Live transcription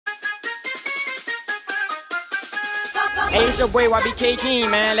Hey, it's your boy YBK King,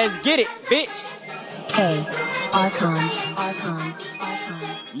 man. Let's get it, bitch. KayArchon.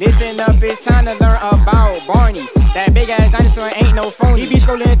 Listen up, it's time to learn about Barney. That big ass dinosaur ain't no phony. He be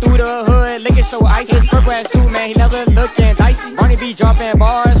scrolling through the hood, looking so icy. His purple ass suit, man, he never looking dicey. Barney be dropping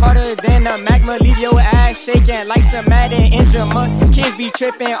bars harder than a magma. Leave your ass shaking like some Madden in Jamaica. Kids be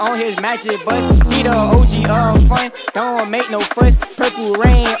tripping on his magic bus. He the OG of fun, don't make no fuss. Purple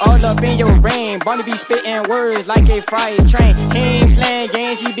rain all up in your brain. Barney be spitting words like a freight train. He ain't playing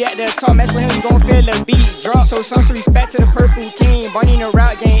games, he be at the top. Mess with him, you gon' feel the beat drop. So some respect to the Purple King. Barney in the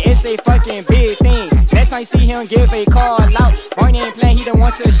rap game, it's a fucking big thing. Next time you see him, give a call out. Barney ain't playing, he don't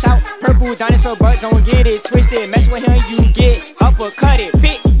want to shout. Purple dinosaur, but don't get it twisted. Mess with him, you get uppercutted,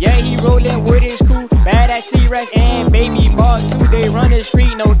 bitch. Yeah, he rollin' with his crew. Bad at T-Rex and Baby Ball too. They run the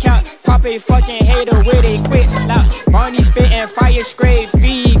street, no count. Pop a fucking hater with a quick slap. Barney spittin' fire, scrape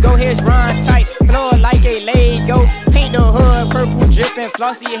feed. Go his run tight, floor like a Lego. Paint the hood, purple drippin',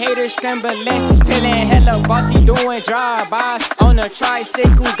 flossy haters scrambling. Feelin' hella bossy, doing drive-bys on a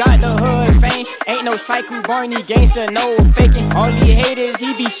tricycle. Got the hood fame, ain't no cycle. Barney gangsta, no faking. All these haters,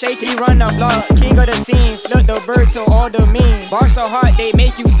 he be shaking. He run the block, king of the scene. Flip the bird to all the mean. Bars so hard, they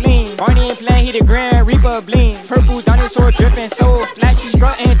make you fleen. Barney ain't playin', he the Grand Reaper bling. Purple dinosaur drippin' so flashy.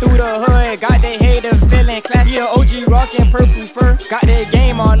 Struttin' through the hood, got the hater feelin' classy. He a OG rockin' purple fur. Got the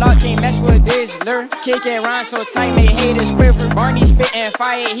game all locked, can't mess with this lure. Kickin' rhyme so tight, make haters quiver. Barney spittin'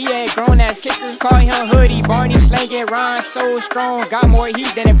 fire, he a grown ass kicker. Call him Hoodie, Barney slangin' rhymes so strong. Got more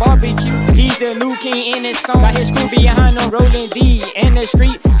heat than a barbecue. He's the new king in his song. Got his crew behind him, rollin' D in the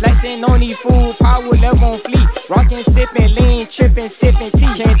street. Flexin' on these fool, power level on fleet. Rockin', sippin', lean, trippin', sippin'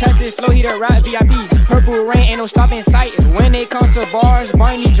 tea. Can't touch his flow, he the rap VIP. Purple rain, ain't no stoppin' sight. When it comes to bars,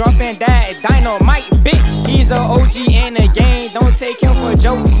 Barney droppin' that dynamite, bitch. He's a OG in the game, don't take him for a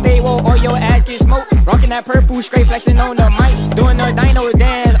joke. Stay woke or your ass get smoked. Rockin' that purple, straight flexin' on the mic. Doing the dino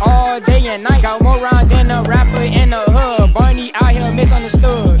dance all day and night. Got more round than a rapper in the hood. Barney out here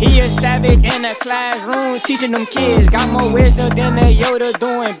misunderstood. He a savage in the classroom, teaching them kids. Got more wisdom than a Yoda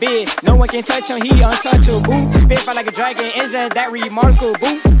doing big. No one can touch him, he untouchable. Spit fight like a dragon, isn't that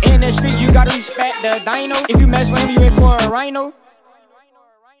remarkable? In the street, you gotta respect the dino. If you mess with him, you in for a rhino.